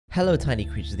Hello tiny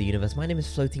creatures of the universe, my name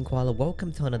is Floating Koala.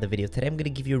 Welcome to another video. Today I'm going to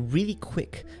give you a really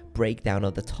quick breakdown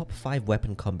of the top 5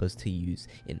 weapon combos to use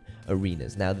in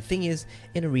arenas. Now the thing is,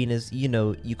 in arenas, you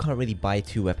can't really buy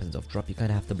 2 weapons off drop. You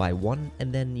kind of have to buy one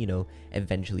and then,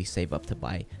 eventually save up to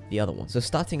buy the other one. So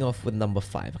starting off with number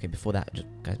 5. Okay, before that, just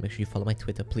guys, make sure you follow my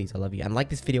Twitter, please. I love you. And like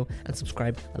this video and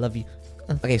subscribe. I love you.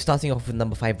 Okay, starting off with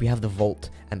number 5, we have the Vault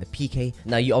and the PK.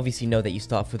 Now, you obviously know that you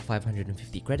start off with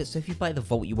 550 credits, so if you buy the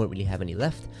Vault, you won't really have any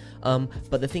left.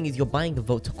 But the thing is, you're buying the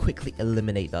Vault to quickly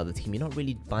eliminate the other team. You're not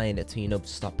really buying it to,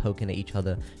 start poking at each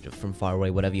other from far away,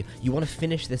 whatever. You want to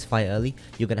finish this fight early,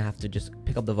 you're going to have to just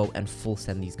pick up the Vault and full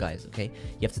send these guys, okay?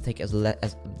 You have to take as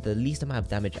the least amount of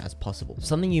damage as possible.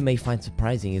 Something you may find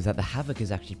surprising is that the Havoc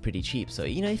is actually pretty cheap. So,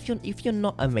 if you're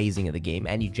not amazing at the game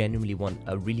and you genuinely want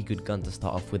a really good gun to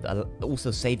start off with, also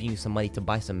saving you some money to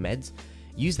buy some meds,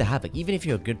 use the Havoc. Even if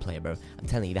you're a good player, bro, I'm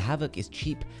telling you, the Havoc is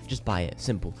cheap. Just buy it.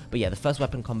 Simple. But yeah, the first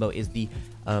weapon combo is the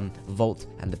Vault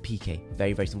and the PK.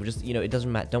 Very, very simple. Just, it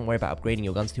doesn't matter. Don't worry about upgrading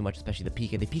your guns too much, especially the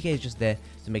PK. The PK is just there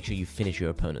to make sure you finish your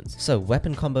opponents. So,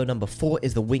 weapon combo number 4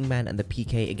 is the Wingman and the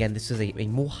PK. Again, this is a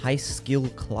more high skill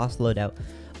class loadout.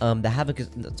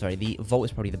 The Vault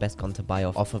is probably the best gun to buy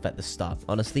off of at the start.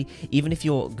 Honestly, even if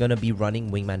you're gonna be running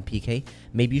Wingman PK,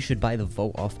 maybe you should buy the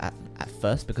Vault off at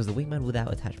first, because the Wingman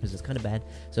without attachments is kind of bad.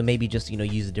 So maybe just,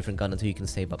 use a different gun until you can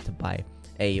save up to buy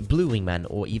a blue Wingman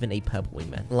or even a purple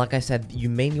Wingman. Like I said, you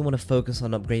mainly want to focus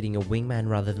on upgrading a Wingman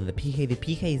rather than the PK. The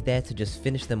PK is there to just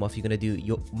finish them off. You're gonna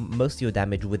do most of your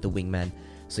damage with the Wingman.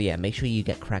 So yeah, make sure you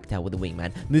get cracked out with the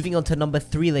Wingman. Moving on to number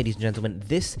 3, ladies and gentlemen.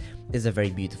 This is a very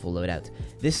beautiful loadout.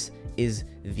 This is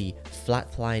the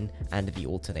Flatline and the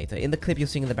Alternator. In the clip you're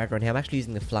seeing in the background here, I'm actually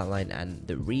using the Flatline and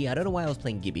the Re. I don't know why I was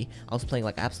playing Gibby. I was playing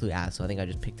like absolute ass, so I think I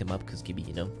just picked him up because Gibby,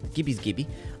 Gibby's Gibby.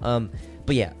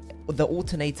 But yeah, the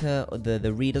Alternator,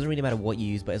 the Re, doesn't really matter what you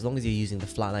use, but as long as you're using the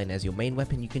Flatline as your main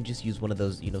weapon, you can just use one of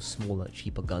those, smaller,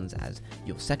 cheaper guns as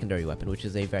your secondary weapon, which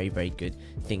is a very, very good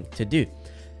thing to do.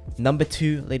 Number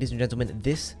 2, ladies and gentlemen,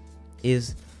 this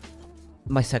is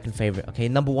my second favorite. Okay,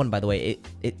 number 1, by the way,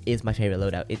 it is my favorite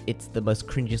loadout. It's the most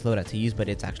cringiest loadout to use, but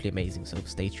it's actually amazing, so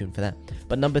stay tuned for that.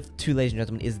 But number 2, ladies and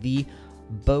gentlemen, is the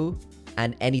bow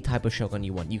and any type of shotgun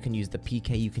you want. You can use the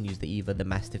PK, you can use the Eva, the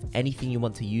Mastiff, anything you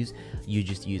want to use, you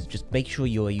just use. Just make sure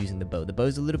you're using the bow. The bow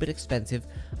is a little bit expensive,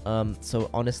 so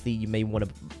honestly, you may want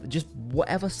to just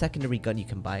whatever secondary gun you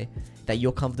can buy that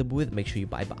you're comfortable with, make sure you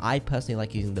buy. But I personally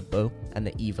like using the bow and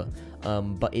the Eva,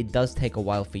 but it does take a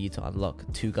while for you to unlock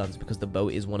 2 guns because the bow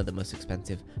is one of the most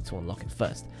expensive to unlock at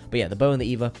first. But yeah, the bow and the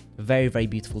Eva, very, very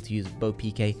beautiful to use. Bow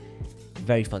PK,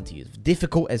 very fun to use.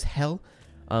 Difficult as hell.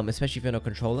 Especially if you're not a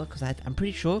controller, because I'm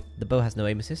pretty sure the bow has no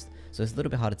aim assist, so it's a little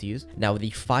bit harder to use. Now, the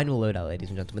final loadout, ladies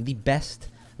and gentlemen, the best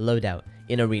loadout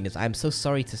in arenas. I'm so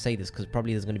sorry to say this, because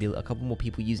probably there's going to be a couple more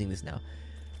people using this now.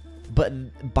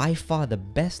 But by far, the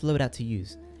best loadout to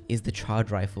use is the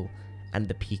Charge Rifle and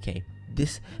the PK.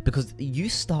 Because you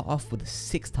start off with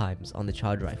 6 times on the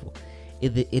Charge Rifle.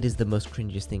 It is the most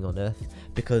cringiest thing on earth,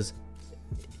 because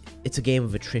it's a game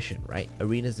of attrition, right?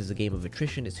 Arenas is a game of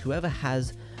attrition. It's whoever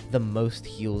has the most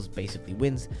heals basically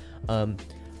wins.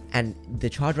 And the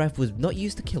Charge Rifle is not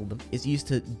used to kill them. It's used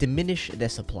to diminish their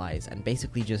supplies and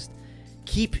basically just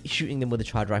keep shooting them with the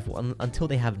Charge Rifle until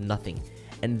they have nothing.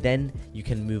 And then you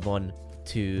can move on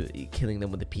to killing them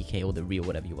with the PK or the Re or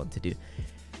whatever you want to do.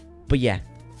 But yeah,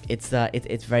 it's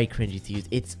very cringy to use.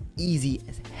 It's easy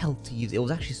as hell to use. It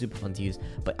was actually super fun to use,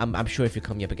 but I'm sure if you're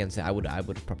coming up against it, I would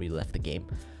have probably left the game.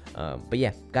 But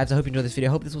yeah, guys, I hope you enjoyed this video.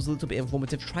 I hope this was a little bit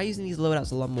informative. Try using these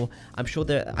loadouts a lot more. I'm sure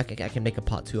I can make a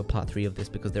part 2 or part 3 of this,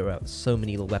 because there are so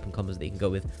many little weapon combos that you can go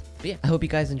with. But yeah, I hope you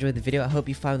guys enjoyed the video. I hope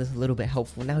you found this a little bit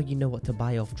helpful. Now you know what to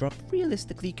buy off drop.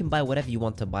 Realistically, you can buy whatever you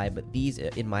want to buy, but these,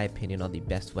 in my opinion, are the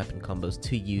best weapon combos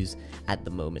to use at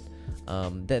the moment.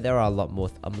 There are a lot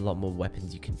more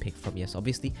weapons you can pick from. Yes,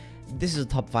 obviously, this is a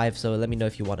top 5, so let me know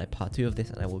if you want a part 2 of this,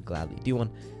 and I will gladly do one.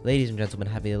 Ladies and gentlemen,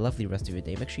 have a lovely rest of your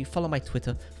day. Make sure you follow my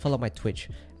Twitter, follow my Twitch,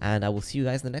 and I will see you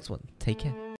guys in the next one. Take care.